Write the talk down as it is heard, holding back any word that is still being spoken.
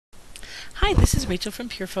Hi, this is Rachel from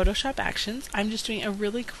Pure Photoshop Actions. I'm just doing a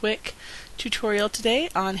really quick tutorial today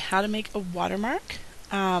on how to make a watermark,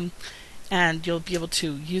 and you'll be able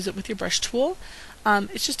to use it with your brush tool.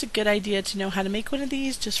 It's just a good idea to know how to make one of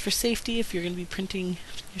these just for safety if you're going to be printing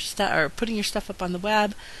your stuff or putting your stuff up on the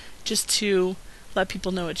web, just to let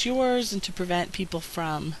people know it's yours and to prevent people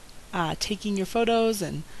from taking your photos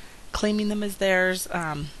and claiming them as theirs.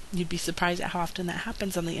 You'd be surprised at how often that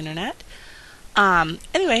happens on the internet.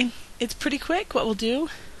 Anyway, it's pretty quick. What we'll do,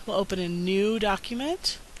 we'll open a new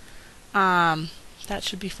document. That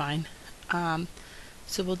should be fine.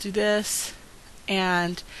 So we'll do this,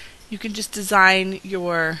 and you can just design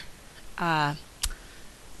your your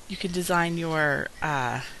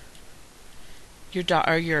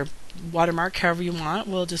watermark however you want.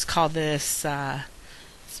 We'll just call this.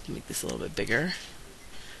 Let's make this a little bit bigger.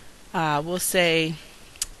 We'll say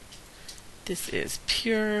this is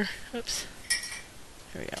pure. Oops.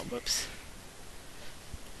 There we go. Whoops.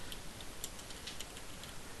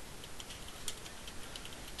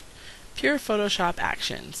 Pure Photoshop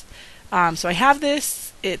Actions. So I have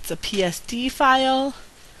this. It's a PSD file.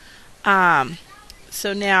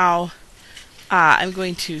 So now I'm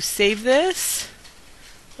going to save this.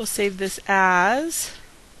 We'll save this as.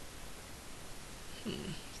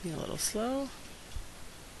 Being a little slow.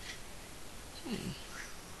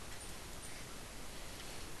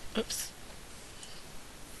 Oops.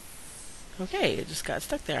 Okay, it just got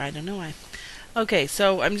stuck there. I don't know why. Okay,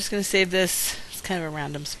 so I'm just going to save this. It's kind of a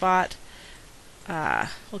random spot.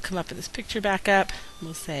 We'll come up in this picture back up.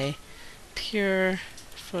 We'll say Pure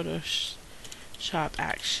Photoshop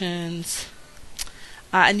Actions.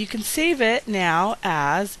 And you can save it now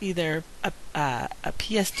as either a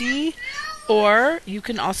PSD, or you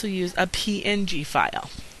can also use a PNG file.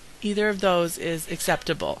 Either of those is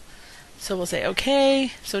acceptable. So we'll say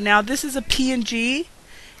OK. So now this is a PNG,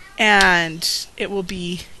 and it will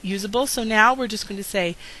be usable. So now we're just going to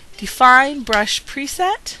say define brush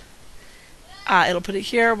preset. It'll put it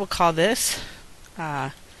here. We'll call this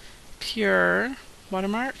pure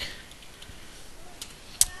watermark,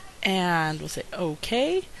 and we'll say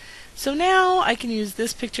OK. So now I can use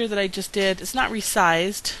this picture that I just did. It's not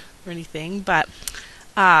resized or anything, but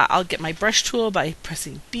I'll get my brush tool by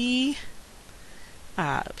pressing B.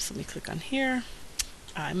 Oops, let me click on here.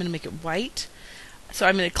 I'm going to make it white. So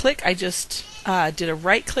I'm going to click. I just did a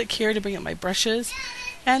right click here to bring up my brushes,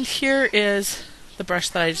 and here is the brush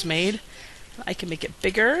that I just made. I can make it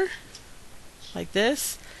bigger like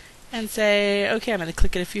this and say okay, I'm going to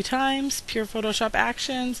click it a few times. Pure Photoshop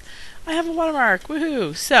Actions. I have a watermark.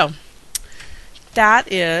 Woohoo! So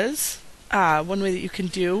that is one way that you can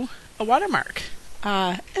do a watermark.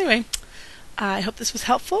 Anyway, I hope this was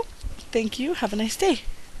helpful. Thank you. Have a nice day.